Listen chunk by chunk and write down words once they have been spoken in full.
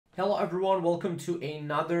Hello everyone, welcome to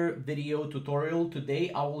another video tutorial.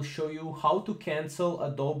 Today I will show you how to cancel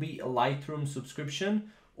Adobe Lightroom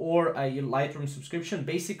subscription or a Lightroom subscription.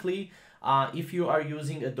 Basically, if you are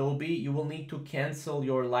using Adobe, you will need to cancel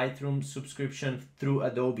your Lightroom subscription through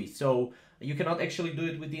Adobe. So you cannot actually do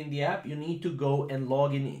it within the app. You need to go and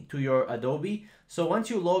log in to your Adobe. So once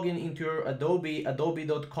you log in into your Adobe,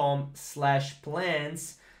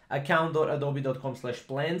 adobe.com/plans,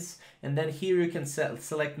 account.adobe.com/plans, and then here you can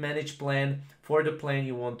select manage plan for the plan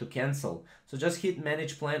you want to cancel. So just hit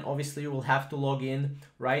manage plan. Obviously you will have to log in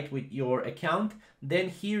right with your account. Then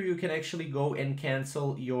here you can actually go and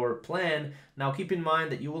cancel your plan. Now keep in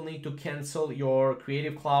mind that you will need to cancel your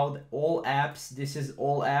Creative Cloud all apps. This is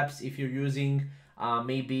all apps. If you're using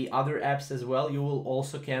maybe other apps as well, you will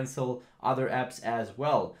also cancel other apps as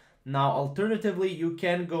well. Now, alternatively, you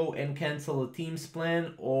can go and cancel a Teams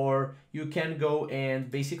plan, or you can go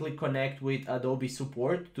and basically connect with Adobe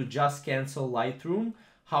support to just cancel Lightroom.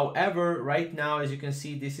 However, right now, as you can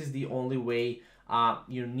see, this is the only way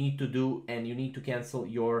you need to do, and you need to cancel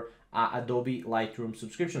your Adobe Lightroom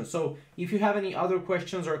subscription. So if you have any other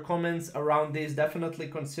questions or comments around this, definitely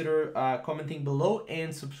consider commenting below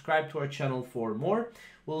and subscribe to our channel for more.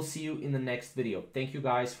 We'll see you in the next video. Thank you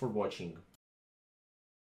guys for watching.